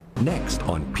Next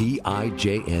on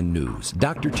PIJN News,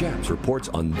 Dr. Chaps reports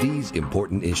on these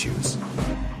important issues.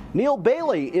 Neale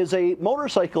Bailey is a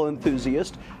motorcycle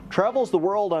enthusiast, travels the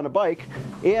world on a bike,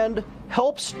 and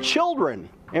helps children.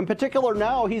 In particular,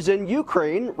 now he's in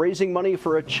Ukraine raising money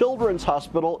for a children's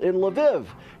hospital in Lviv.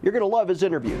 You're going to love his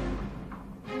interview.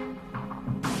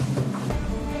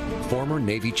 Former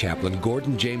Navy chaplain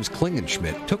Gordon James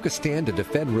Klingenschmitt took a stand to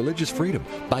defend religious freedom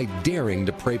by daring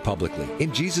to pray publicly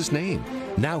in Jesus' name.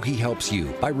 Now he helps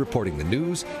you by reporting the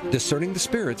news, discerning the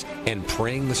spirits, and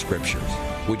praying the scriptures.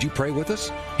 Would you pray with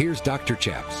us? Here's Dr.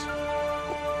 Chaps.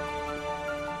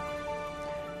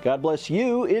 God bless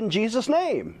you in Jesus'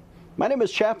 name. My name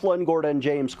is Chaplain Gordon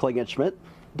James Klingenschmitt,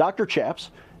 Dr.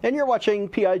 Chaps, and you're watching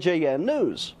PIJN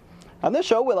News. On this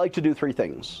show, we like to do three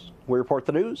things. We report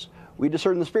the news, we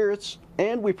discern the spirits,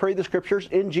 and we pray the scriptures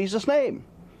in Jesus' name.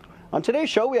 On today's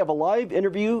show, we have a live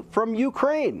interview from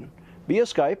Ukraine via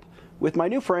Skype with my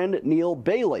new friend Neale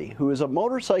Bailey, who is a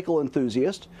motorcycle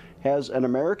enthusiast, has an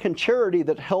American charity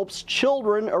that helps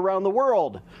children around the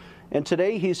world. And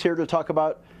today he's here to talk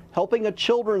about helping a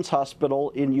children's hospital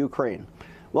in Ukraine.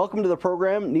 Welcome to the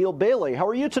program, Neale Bailey. How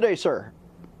are you today, sir?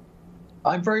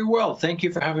 I'm very well. Thank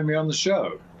you for having me on the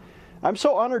show. I'm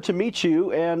so honored to meet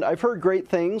you, and I've heard great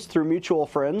things through mutual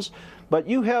friends, but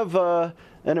you have an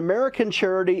American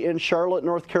charity in Charlotte,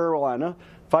 North Carolina,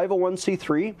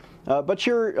 501c3, but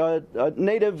you're a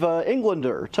native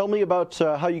Englander. Tell me about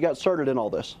how you got started in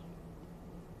all this.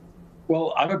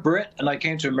 Well, I'm a Brit, and I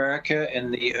came to America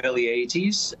in the early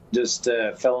 80s, just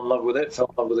fell in love with it, fell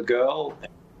in love with a girl,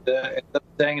 and ended up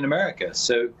staying in America.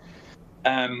 So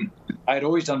I'd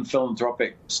always done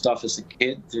philanthropic stuff as a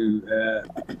kid.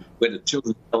 We had a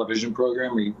children's television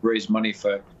program. We raised money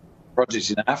for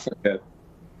projects in Africa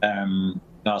in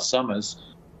our summers.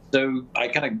 So by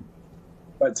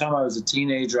the time I was a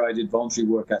teenager, I did voluntary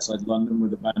work outside London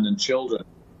with abandoned children.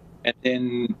 And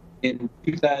then in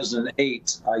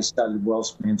 2008, I started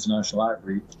Wellspring International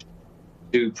Outreach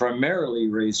to primarily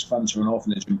raise funds for an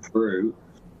orphanage in Peru.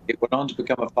 It went on to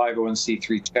become a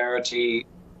 501c3 charity.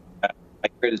 I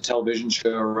created a television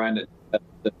show around it at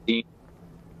 15.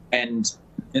 And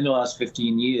in the last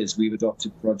 15 years, we've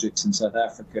adopted projects in South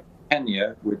Africa,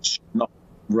 Kenya, which are not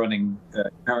running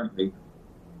currently.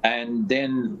 And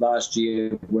then last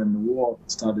year, when the war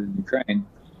started in Ukraine,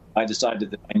 I decided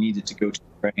that I needed to go to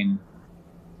Ukraine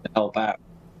to help out.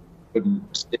 I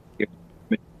couldn't stay here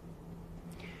with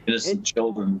innocent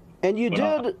children. And you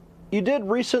did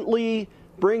recently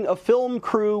bring a film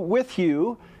crew with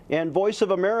you, and Voice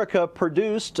of America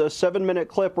produced a 7-minute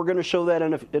clip. We're going to show that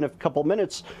in a couple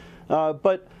minutes.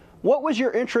 But what was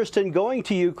your interest in going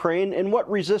to Ukraine, and what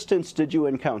resistance did you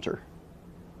encounter?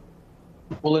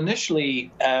 Well,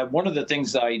 initially, one of the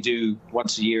things that I do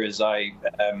once a year is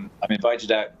I'm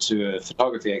invited out to a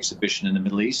photography exhibition in the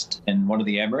Middle East in one of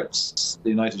the Emirates, the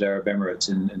United Arab Emirates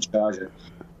in Sharjah.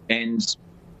 And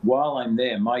while I'm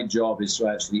there, my job is to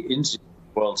actually interview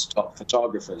the world's top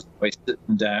photographers. I sit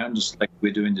them down, just like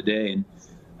we're doing today, and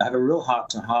I have a real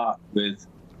heart-to-heart with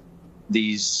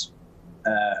these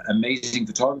amazing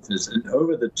photographers. And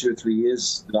over the 2 or 3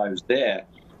 years that I was there,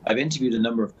 I've interviewed a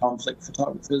number of conflict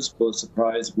photographers, Pulitzer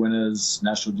Prize winners,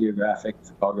 National Geographic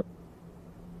photographers.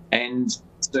 And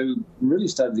so really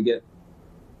started to get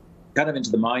kind of into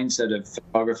the mindset of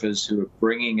photographers who are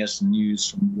bringing us news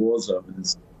from war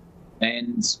zones.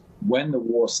 And when the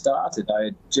war started, I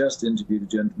had just interviewed a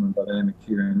gentleman by the name of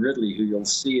Kieran Ridley, who you'll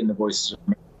see in the Voices of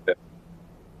America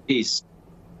piece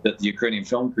that the Ukrainian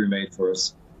film crew made for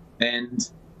us. And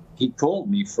he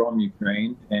called me from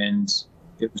Ukraine, and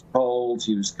it was cold.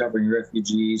 He was covering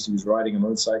refugees. He was riding a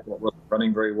motorcycle. It wasn't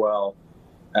running very well.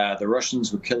 The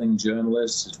Russians were killing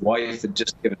journalists. His wife had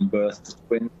just given birth to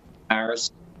twins in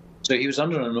Paris. So he was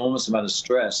under an enormous amount of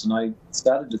stress. And I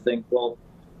started to think, well,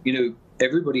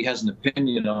 everybody has an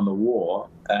opinion on the war.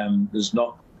 There's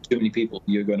not too many people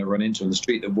you're going to run into on the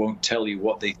street that won't tell you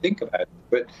what they think about it.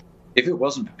 But if it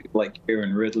wasn't for people like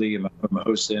Kieran Ridley,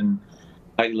 Mahosin,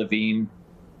 Heidi Levine,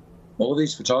 all of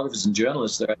these photographers and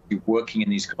journalists that are actually working in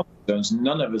these conflict zones,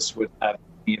 none of us would have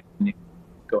any opinion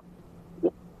going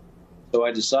on. So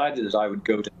I decided that I would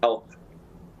go to help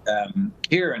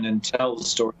Kieran and tell the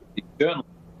story of these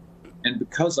journalists. And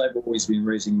because I've always been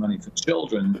raising money for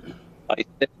children, I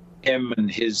said to him and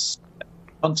his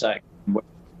contact,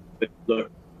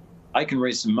 look, I can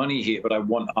raise some money here, but I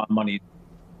want our money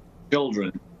for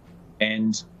children.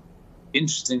 And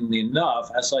interestingly enough,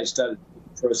 as I started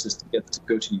the process to get to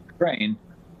go to Ukraine,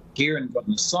 Kieran got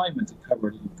an assignment to cover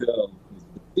a little girl,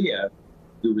 Sophia,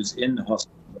 who was in the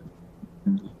hospital.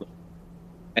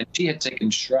 And she had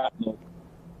taken shrapnel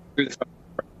through the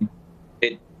brain.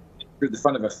 It through the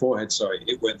front of her forehead, sorry.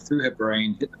 It went through her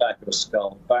brain, hit the back of her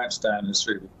skull, bounced down her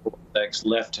cerebral cortex,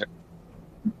 left her.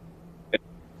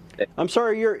 I'm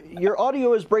sorry, your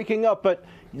audio is breaking up, but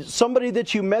somebody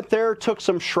that you met there took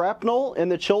some shrapnel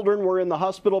and the children were in the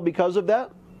hospital because of that?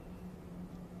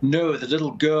 No, the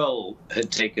little girl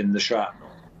had taken the shrapnel.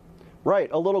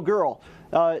 Right, a little girl.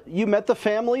 You met the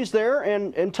families there,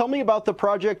 and tell me about the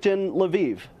project in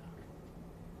Lviv.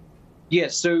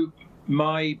 Yes, so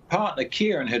my partner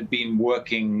Kieran had been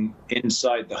working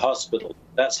inside the hospital.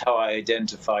 That's how I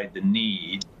identified the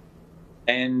need.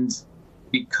 And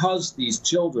because these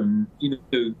children,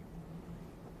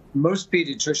 most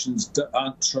pediatricians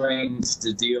aren't trained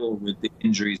to deal with the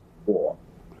injuries of war.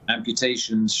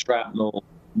 Amputations, shrapnel,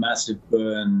 massive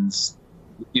burns,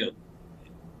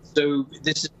 So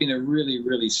this has been a really,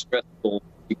 really stressful,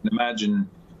 you can imagine,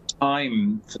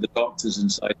 time for the doctors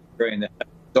inside Ukraine.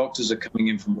 Doctors are coming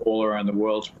in from all around the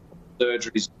world for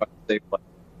surgeries to save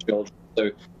children.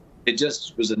 So it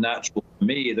just was a natural for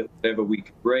me that whatever we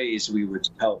could raise, we would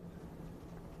help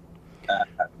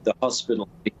the hospital.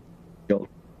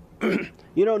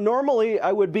 Normally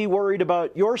I would be worried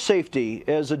about your safety.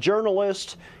 As a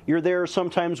journalist, you're there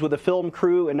sometimes with a film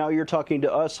crew, and now you're talking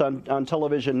to us on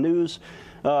television news.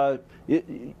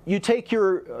 You take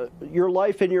your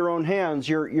life in your own hands.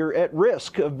 You're at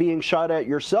risk of being shot at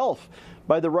yourself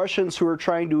by the Russians who are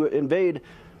trying to invade.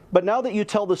 But now that you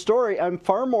tell the story, I'm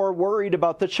far more worried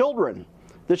about the children.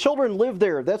 The children live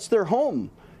there. That's their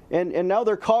home. And now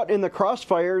they're caught in the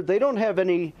crossfire. They don't have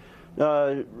any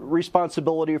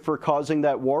responsibility for causing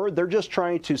that war. They're just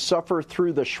trying to suffer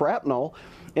through the shrapnel,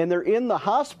 and they're in the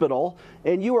hospital,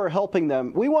 and you are helping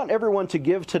them. We want everyone to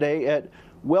give today at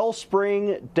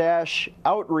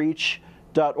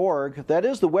wellspring-outreach.org. That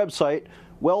is the website,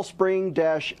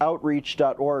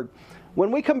 wellspring-outreach.org. When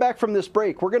we come back from this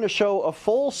break, we're going to show a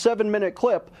full 7-minute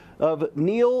clip of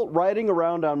Neale riding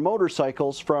around on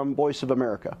motorcycles from Voice of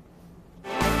America.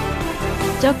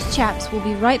 Dr. Chaps will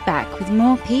be right back with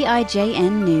more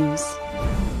PIJN news.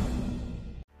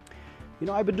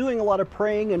 I've been doing a lot of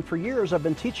praying, and for years I've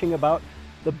been teaching about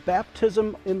the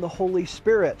baptism in the Holy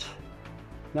Spirit.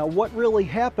 Now, what really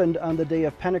happened on the day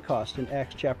of Pentecost in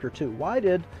Acts chapter 2? Why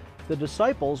did the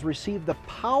disciples receive the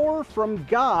power from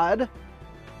God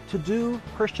to do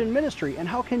Christian ministry? And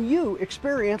how can you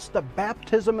experience the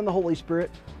baptism in the Holy Spirit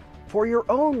for your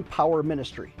own power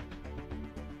ministry?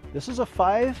 This is a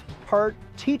 5-part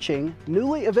teaching,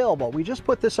 newly available. We just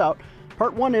put this out.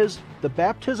 Part 1 is the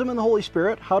baptism in the Holy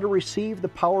Spirit, how to receive the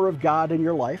power of God in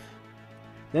your life.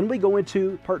 Then we go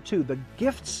into Part 2, the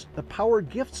gifts, the power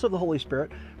gifts of the Holy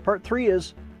Spirit. Part 3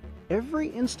 is every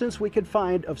instance we could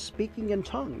find of speaking in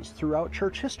tongues throughout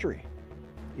church history.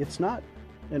 It's not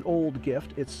an old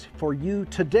gift, it's for you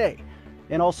today.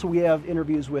 And also we have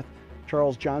interviews with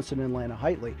Charles Johnson and Lana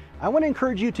Heitley. I want to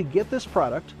encourage you to get this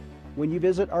product when you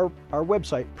visit our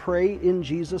website,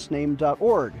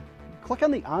 prayinjesusname.org. Click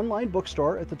on the online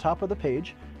bookstore at the top of the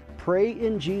page,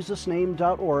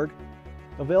 prayinjesusname.org,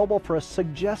 available for a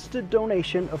suggested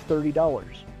donation of $30.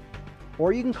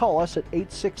 Or you can call us at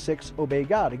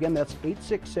 866-OBEY-GOD. Again, that's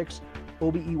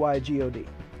 866-OBEYGOD.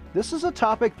 This is a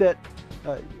topic that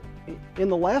in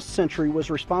the last century was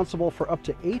responsible for up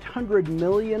to 800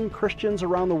 million Christians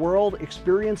around the world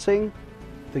experiencing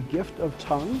the gift of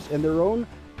tongues and their own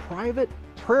private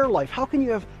prayer life. How can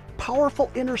you have powerful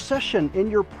intercession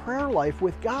in your prayer life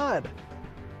with God?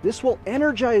 This will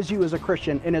energize you as a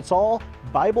Christian, and it's all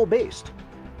Bible-based.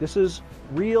 This is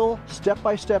real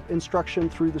step-by-step instruction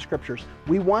through the Scriptures.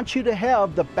 We want you to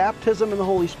have the baptism in the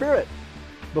Holy Spirit.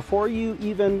 Before you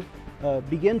even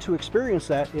begin to experience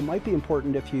that, it might be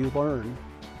important if you learn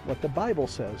what the Bible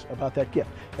says about that gift.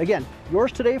 Again,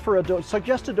 yours today for a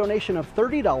suggested donation of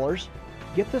 $30.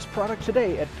 Get this product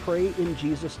today at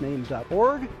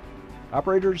prayinjesusname.org.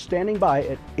 Operators standing by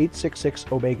at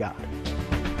 866-OBEY-GOD.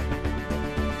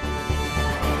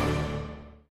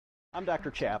 I'm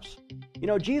Dr. Chaps.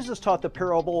 Jesus taught the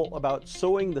parable about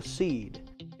sowing the seed,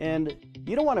 and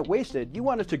you don't want it wasted. You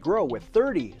want it to grow with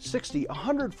 30, 60,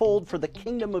 100-fold for the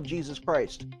kingdom of Jesus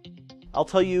Christ. I'll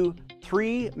tell you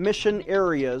 3 mission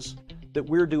areas that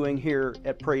we're doing here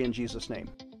at Pray in Jesus' Name.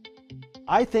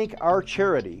 I think our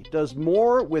charity does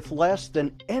more with less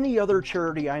than any other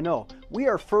charity I know. We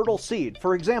are fertile seed.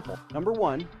 For example, number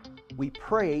 1, we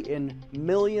pray in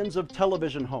millions of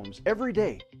television homes every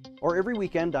day or every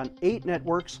weekend on 8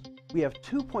 networks. We have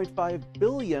 2.5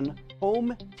 billion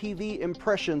home TV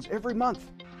impressions every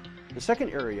month. The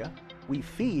second area, we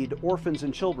feed orphans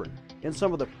and children in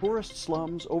some of the poorest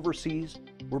slums overseas.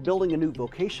 We're building a new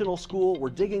vocational school, we're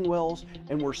digging wells,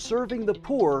 and we're serving the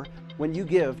poor when you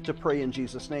give to Pray in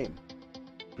Jesus' Name.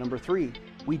 Number 3,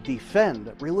 we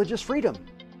defend religious freedom.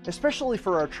 Especially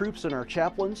for our troops and our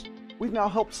chaplains, we've now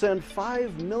helped send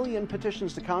 5 million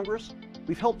petitions to Congress.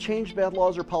 We've helped change bad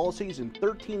laws or policies in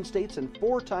 13 states and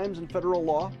 4 times in federal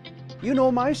law. You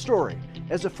know my story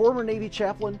as a former Navy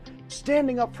chaplain,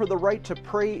 standing up for the right to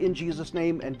pray in Jesus'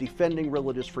 name and defending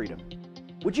religious freedom.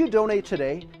 Would you donate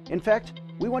today? In fact,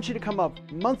 we want you to become a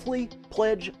monthly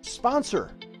pledge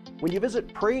sponsor. When you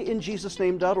visit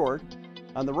prayinjesusname.org,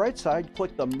 on the right side,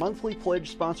 click the monthly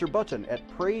pledge sponsor button at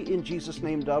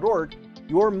prayinjesusname.org.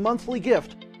 Your monthly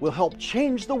gift will help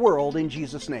change the world in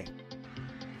Jesus' name.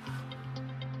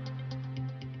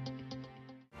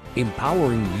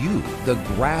 Empowering you, the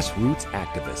grassroots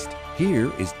activist.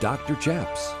 Here is Dr.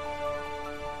 Chaps.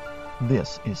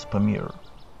 This is Pamir,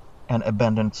 an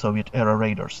abandoned Soviet-era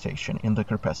radar station in the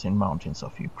Carpathian Mountains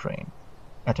of Ukraine,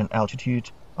 at an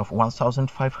altitude of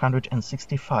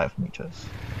 1,565 meters.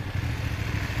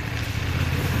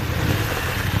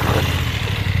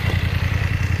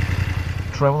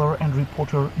 Traveler and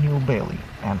reporter Neale Bailey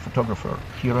and photographer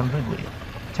Kieran Ridley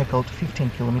tackled 15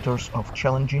 kilometers of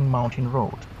challenging mountain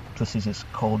road to see this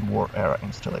Cold War-era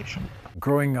installation.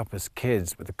 Growing up as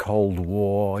kids with the Cold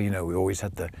War, we always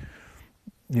had the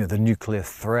nuclear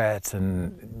threat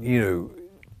and,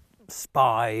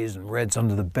 spies and Reds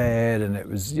under the bed, and it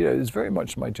was very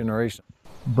much my generation.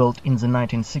 Built in the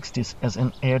 1960s as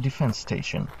an air defense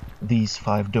station, these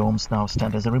 5 domes now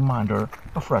stand as a reminder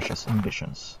of Russia's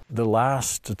ambitions. The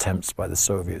last attempts by the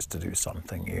Soviets to do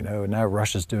something, now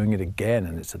Russia's doing it again,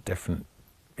 and it's a different,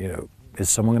 is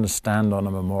someone going to stand on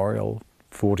a memorial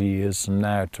 40 years from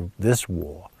now to this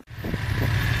war?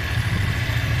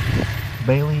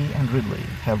 Bailey and Ridley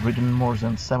have ridden more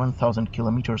than 7,000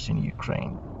 kilometers in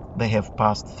Ukraine. They have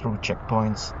passed through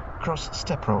checkpoints, crossed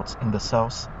steppe roads in the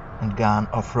south, and gone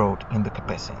off-road in the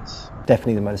Carpathians.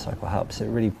 Definitely the motorcycle helps. It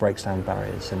really breaks down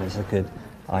barriers and it's a good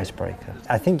icebreaker.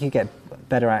 I think you get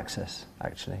better access,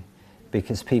 actually,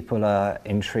 because people are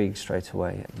intrigued straight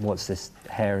away. What's this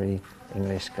hairy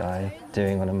English guy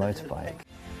doing on a motorbike?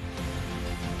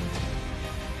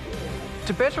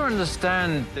 To better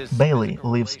understand this... Bailey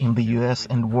lives in the US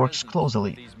and works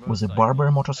closely with the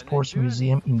Barber Motorsports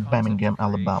Museum in Birmingham,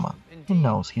 Alabama. He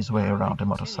knows his way around a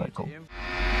motorcycle.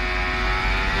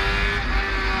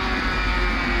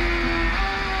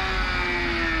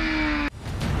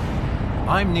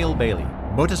 I'm Neale Bailey,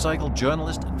 motorcycle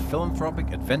journalist and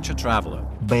philanthropic adventure traveler.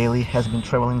 Bailey has been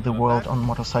traveling the world on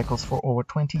motorcycles for over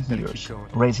 20 years,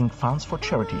 raising funds for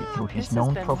charity through his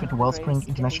non-profit Wellspring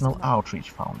International Outreach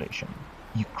Foundation.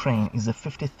 Ukraine is the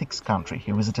 56th country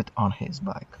he visited on his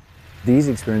bike. These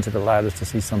experiences have allowed us to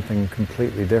see something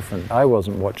completely different. I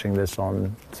wasn't watching this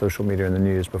on social media and the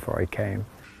news before I came.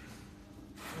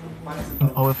 In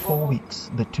over 4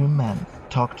 weeks, the 2 men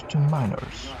talked to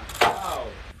miners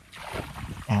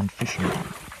and fishermen.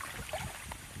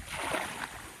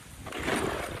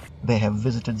 They have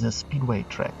visited the speedway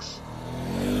tracks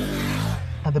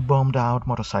and the bombed-out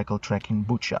motorcycle track in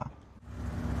Bucha.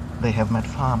 They have met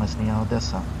farmers near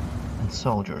Odessa and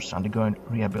soldiers undergoing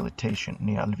rehabilitation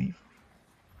near Lviv.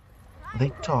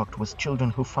 They talked with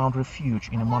children who found refuge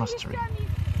in a monastery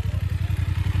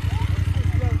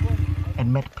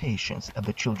and met patients at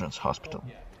the children's hospital.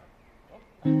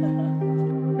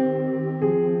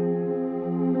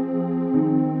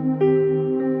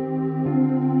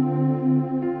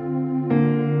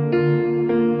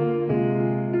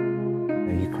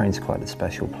 Ukraine's quite a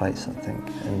special place, I think,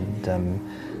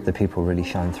 and the people really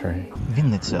shine through.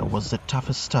 Vinnytsia was the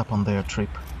toughest stop on their trip.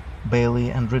 Bailey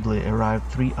and Ridley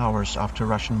arrived 3 hours after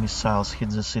Russian missiles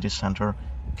hit the city center,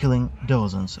 killing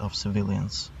dozens of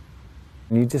civilians.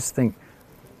 You just think,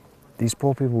 these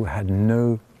poor people had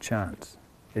no chance.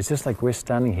 It's just like we're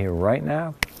standing here right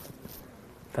now.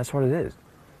 That's what it is.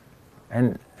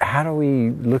 And how do we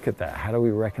look at that? How do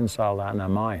we reconcile that in our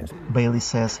minds? Bailey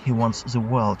says he wants the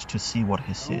world to see what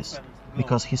he sees,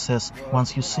 because he says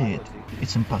once you see it,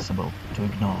 it's impossible to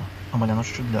ignore. Omeliano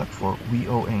Shchuddak for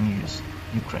VOA News,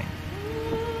 Ukraine.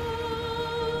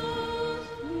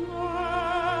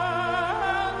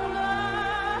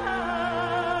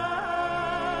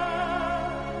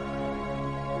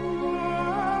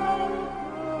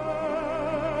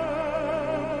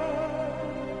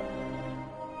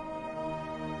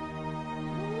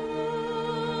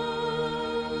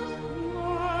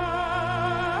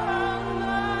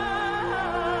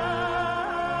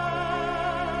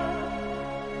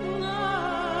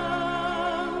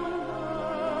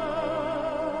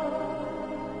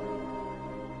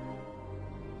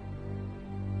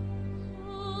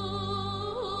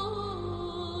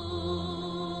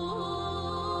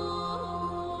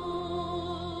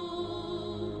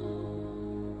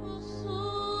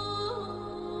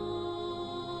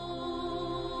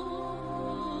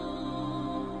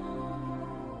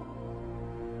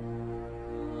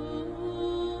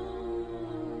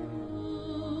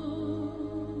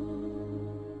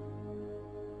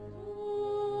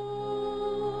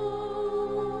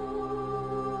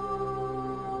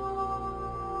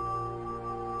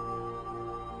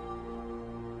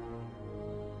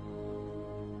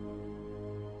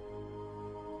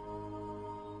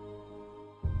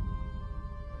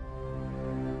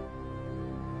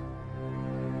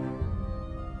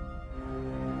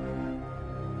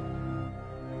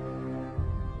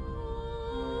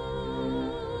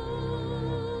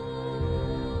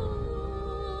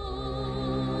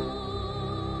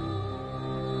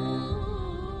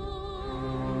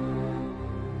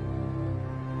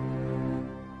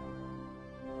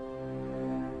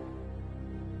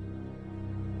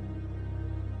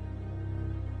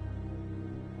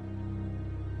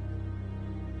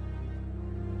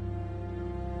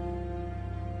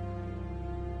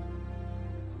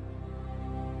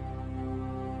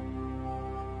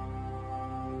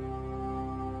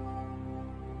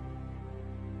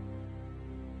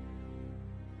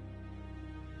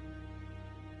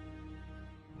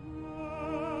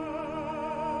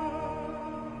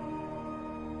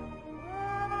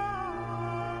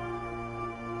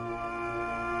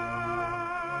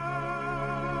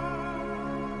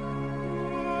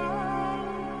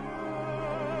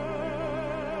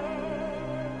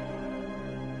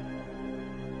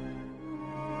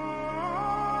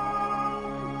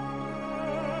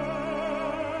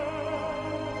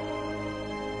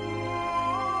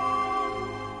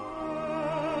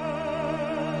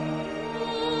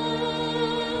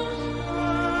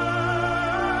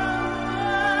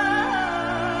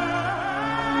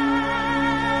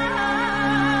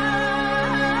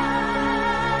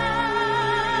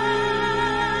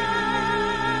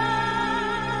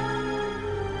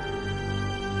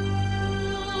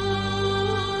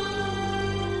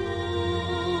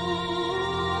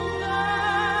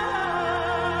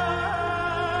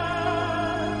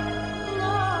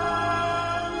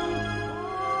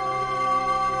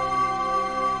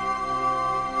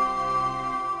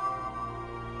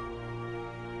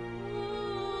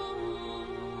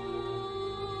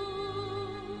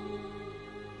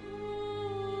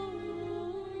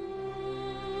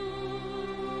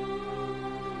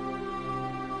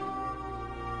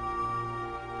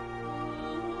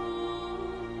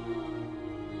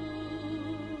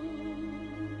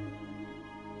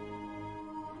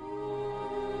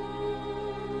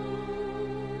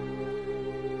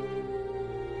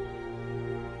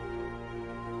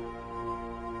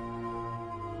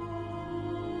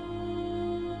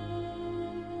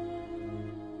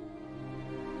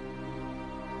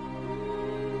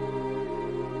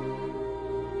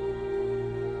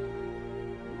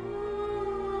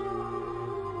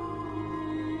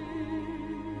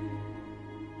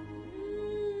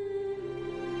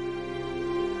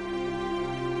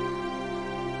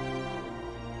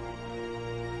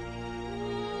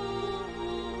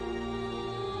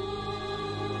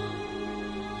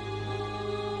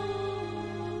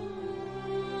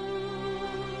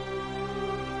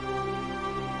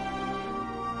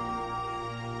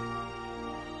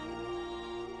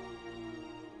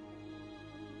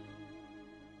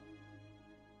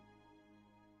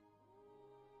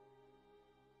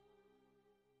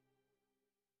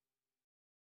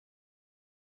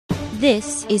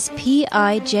 This is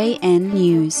PIJN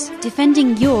News,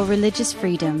 defending your religious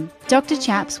freedom. Dr.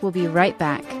 Chaps will be right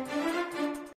back.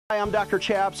 Hi, I'm Dr.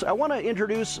 Chaps. I want to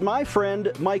introduce my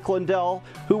friend Mike Lindell,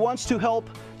 who wants to help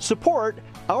support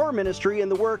our ministry in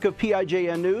the work of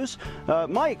PIJN News.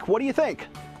 Mike, what do you think?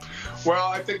 Well,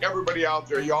 I think everybody out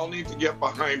there, y'all need to get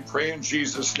behind Pray in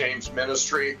Jesus' Name's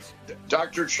ministry.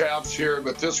 Dr. Chaps here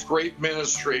with this great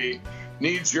ministry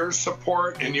needs your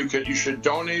support, and you should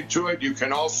donate to it. You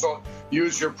can also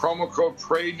use your promo code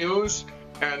PRAYNEWS,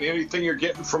 and anything you're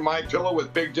getting from MyPillow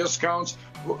with big discounts,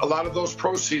 a lot of those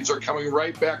proceeds are coming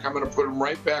right back. I'm going to put them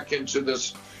right back into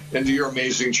your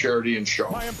amazing charity and show.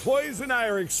 My employees and I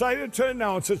are excited to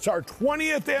announce it's our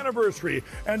 20th anniversary,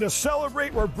 and to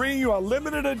celebrate, we're bringing you a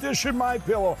limited edition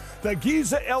MyPillow. The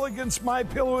Giza Elegance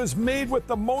MyPillow is made with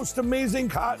the most amazing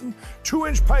cotton,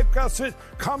 2-inch pipe gusset,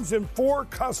 comes in 4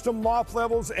 custom loft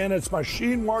levels, and it's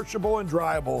machine washable and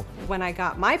dryable. When I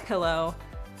got MyPillow,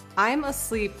 I'm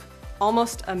asleep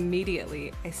almost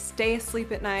immediately. I stay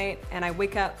asleep at night and I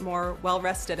wake up more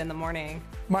well-rested in the morning.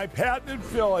 My patented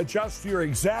fill adjusts to your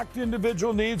exact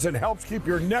individual needs and helps keep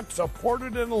your neck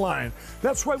supported and aligned.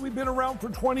 That's why we've been around for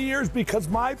 20 years, because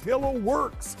MyPillow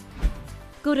works.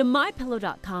 Go to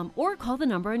MyPillow.com or call the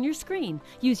number on your screen.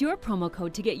 Use your promo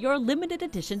code to get your limited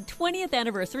edition 20th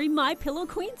anniversary MyPillow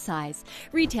queen size.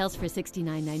 Retails for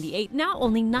 $69.98, now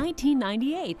only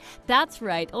 $19.98. That's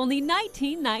right, only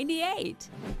 $19.98.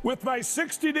 With my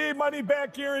 60-day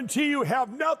money-back guarantee, you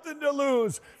have nothing to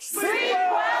lose. Sleep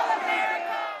well,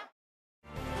 America!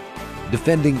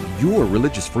 Defending your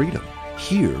religious freedom.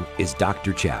 Here is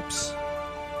Dr. Chaps.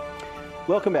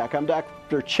 Welcome back. I'm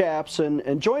Dr. Chaps,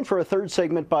 and joined for a third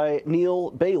segment by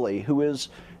Neale Bailey, who is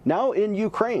now in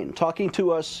Ukraine, talking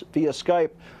to us via Skype.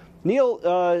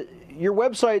 Neale, your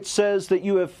website says that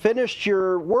you have finished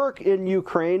your work in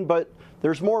Ukraine, but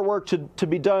there's more work to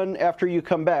be done after you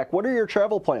come back. What are your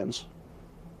travel plans?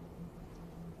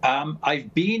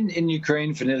 I've been in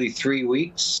Ukraine for nearly 3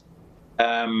 weeks.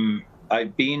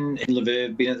 I've been in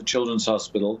Lviv, been at the Children's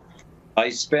Hospital. I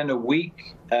spent a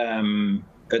week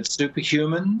at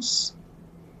Superhumans.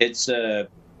 It's a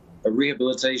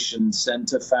rehabilitation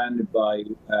center founded by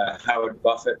Howard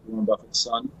Buffett, Warren Buffett's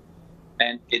son,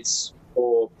 and it's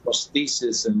for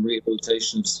prosthesis and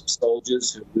rehabilitation of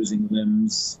soldiers who are losing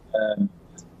limbs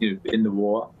in the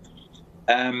war.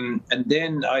 And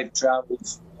then I've traveled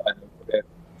a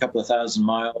couple of thousand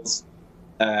miles,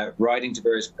 writing to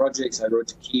various projects. I wrote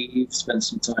to Kyiv, spent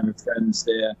some time with friends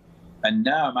there, and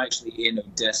now I'm actually in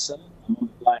Odessa. I'm on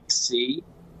the Black Sea.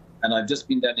 And I've just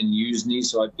been down in Yuzhny,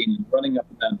 so I've been running up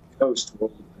and down the coast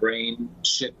where all the grain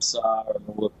ships are and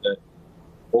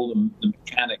all the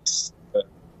mechanics for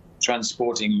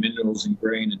transporting minerals and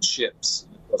grain and ships.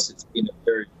 And of course, it's been a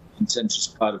very contentious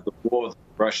part of the war. The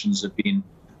Russians have been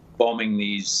bombing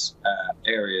these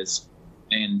areas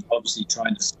and obviously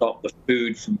trying to stop the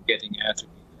food from getting out of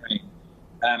Ukraine.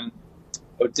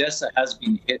 Odessa has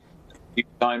been hit a few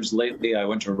times lately. I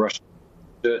went to a Russian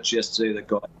church yesterday that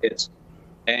got hit.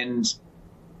 And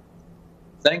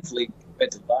thankfully,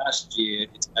 compared to last year,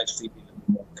 it's actually been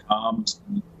more calm.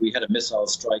 We had a missile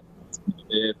strike in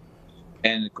Lviv,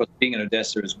 and of course, being in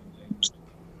Odessa is one thing.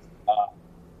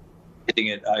 Hitting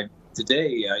it.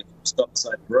 Today, I stopped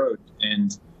beside the road,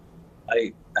 and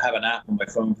I have an app on my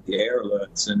phone for the air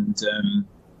alerts, and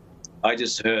I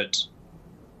just heard,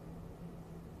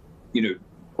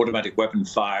 automatic weapon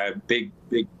fire, big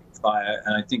fire,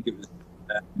 and I think it was.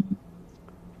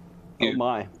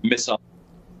 Missile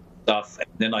stuff, and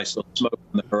then I saw smoke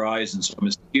on the horizon, so I'm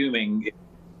assuming it's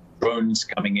drones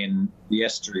coming in the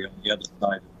estuary on the other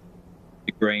side of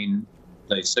the grain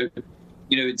place. So,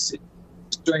 it's a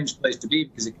strange place to be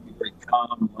because it can be very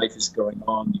calm, life is going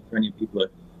on, Ukrainian people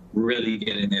are really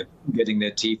getting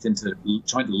their teeth into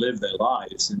trying to live their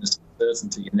lives in this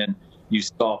uncertainty, and then you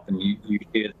stop and you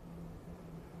hear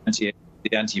the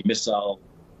anti-missile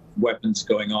weapons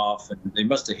going off, and they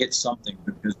must have hit something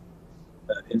because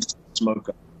instant smoke.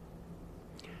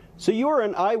 So you are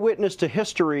an eyewitness to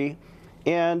history,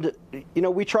 and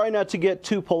we try not to get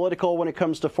too political when it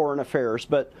comes to foreign affairs,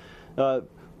 but the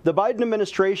Biden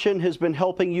administration has been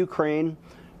helping Ukraine.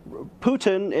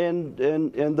 Putin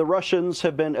and the Russians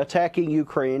have been attacking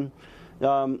Ukraine,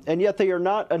 and yet they are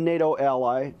not a NATO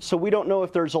ally, so we don't know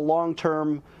if there's a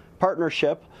long-term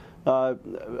partnership.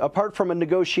 Apart from a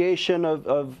negotiation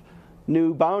of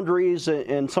new boundaries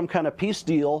and some kind of peace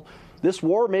deal, this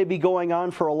war may be going on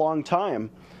for a long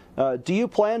time. Do you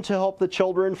plan to help the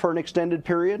children for an extended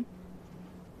period?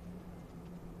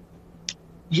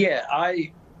 Yeah,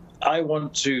 I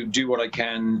want to do what I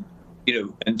can,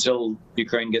 until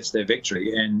Ukraine gets their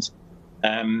victory. And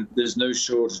There's no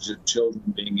shortage of children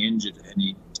being injured at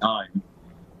any time.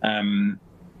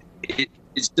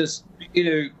 It's just,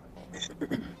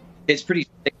 it's pretty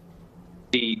sick to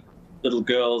see little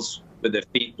girls with their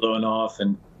feet blown off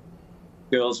and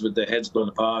girls with their heads blown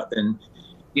apart. And,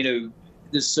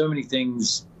 there's so many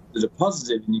things that are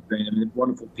positive in Ukraine. I mean,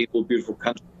 wonderful people, beautiful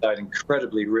countryside,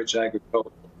 incredibly rich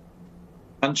agricultural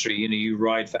country. You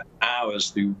ride for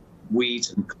hours through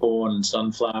wheat and corn and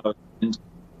sunflowers. And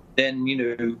then,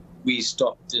 I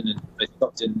stopped in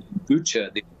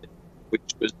Bucha,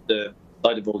 which was the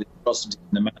site of all the atrocities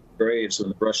and the mass graves when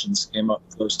the Russians came up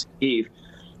close to Kyiv.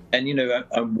 And,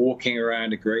 I'm walking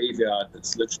around a graveyard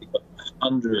that's literally got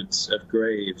hundreds of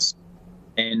graves.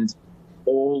 And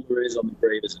all there is on the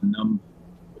grave is a number,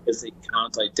 because they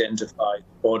can't identify the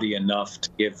body enough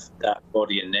to give that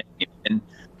body a name. And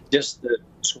just the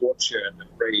torture and the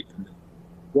rape and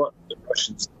what the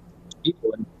Russians do to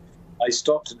people. And I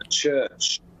stopped in a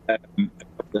church a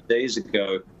couple of days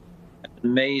ago, an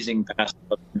amazing pastor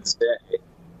there,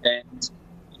 and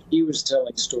he was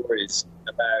telling stories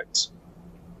about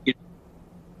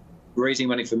raising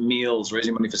money for meals,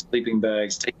 raising money for sleeping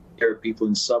bags, taking care of people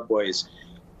in subways,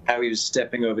 how he was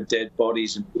stepping over dead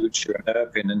bodies in Bucha and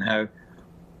Irpin, and how,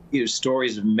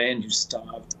 stories of men who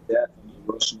starved to death in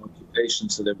the Russian occupation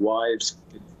so their wives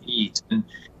could eat. And,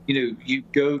 you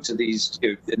go to these,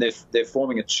 and they're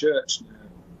forming a church now,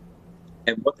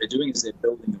 and what they're doing is they're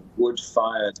building a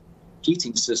wood-fired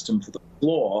heating system for the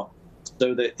floor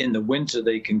so that in the winter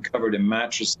they can cover it in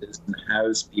mattresses and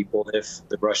house people if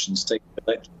the Russians take the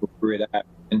electrical grid out.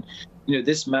 And,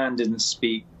 this man didn't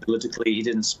speak politically, he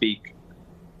didn't speak,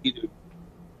 he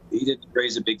didn't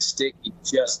raise a big stick, he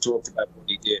just talked about what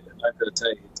he did. And I've got to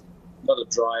tell you, it's not a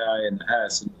dry eye in the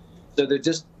house. And so they're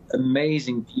just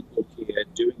amazing people here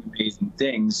doing amazing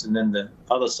things, and then the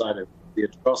other side of the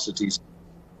atrocities,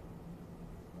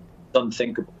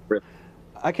 unthinkable, really.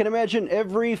 I can imagine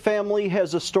every family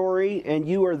has a story, and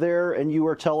you are there and you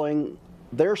are telling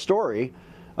their story.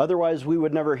 Otherwise, we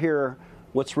would never hear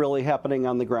what's really happening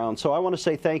on the ground. So I want to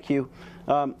say thank you.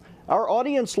 Our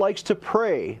audience likes to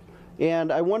pray,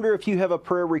 and I wonder if you have a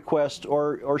prayer request,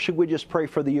 or should we just pray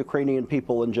for the Ukrainian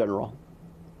people in general?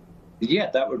 Yeah,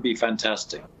 that would be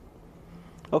fantastic.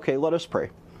 Okay, let us pray.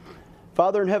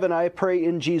 Father in heaven, I pray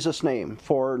in Jesus' name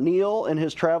for Neale and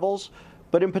his travels,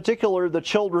 but in particular the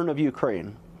children of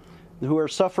Ukraine who are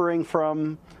suffering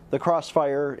from the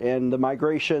crossfire and the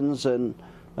migrations and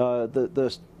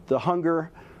the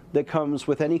hunger that comes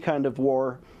with any kind of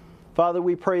war. Father,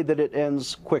 we pray that it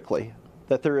ends quickly,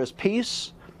 that there is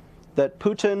peace, that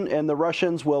Putin and the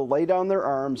Russians will lay down their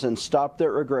arms and stop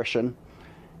their aggression,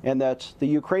 and that the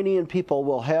Ukrainian people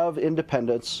will have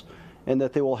independence and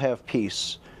that they will have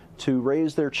peace to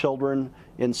raise their children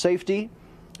in safety.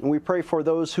 And we pray for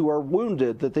those who are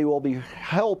wounded, that they will be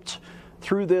helped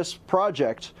through this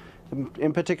project,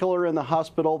 in particular in the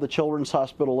hospital, the Children's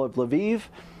Hospital of Lviv.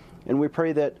 And we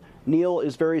pray that Neale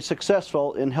is very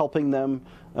successful in helping them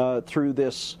through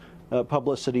this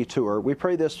publicity tour. We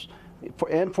pray this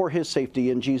for his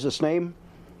safety in Jesus' name.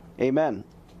 Amen.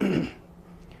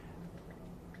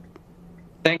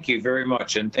 Thank you very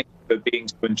much, and thank you for being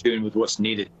so in tune with what's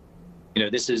needed.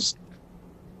 This is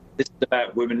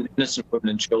about women, innocent women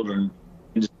and children,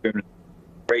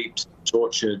 raped,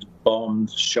 tortured,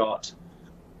 bombed, shot,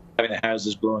 having their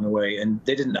houses blown away, and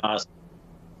they didn't ask.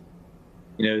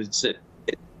 It's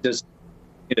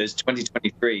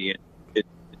 2023.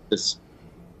 It's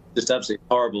just absolutely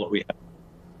horrible that we have.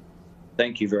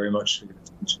 Thank you very much for your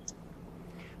attention.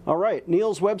 All right.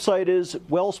 Neale's website is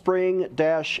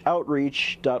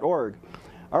wellspring-outreach.org.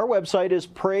 Our website is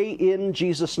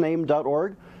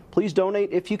prayinjesusname.org. Please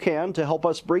donate if you can to help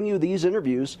us bring you these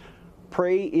interviews.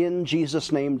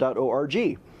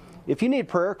 Prayinjesusname.org. If you need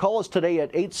prayer, call us today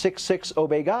at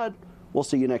 866-OBEY-GOD. We'll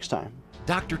see you next time.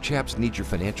 Dr. Chaps needs your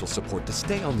financial support to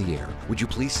stay on the air. Would you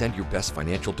please send your best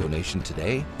financial donation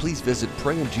today? Please visit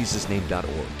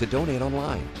prayinjesusname.org to donate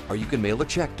online, or you can mail a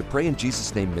check to Pray in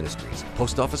Jesus' Name Ministries,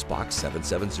 Post Office Box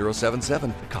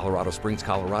 77077, Colorado Springs,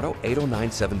 Colorado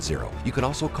 80970. You can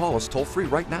also call us toll-free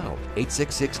right now,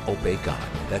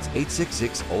 866-OBEY-GOD. That's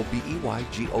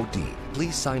 866-OBEYGOD.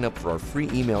 Please sign up for our free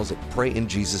emails at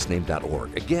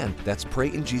prayinjesusname.org. Again, that's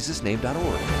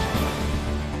prayinjesusname.org.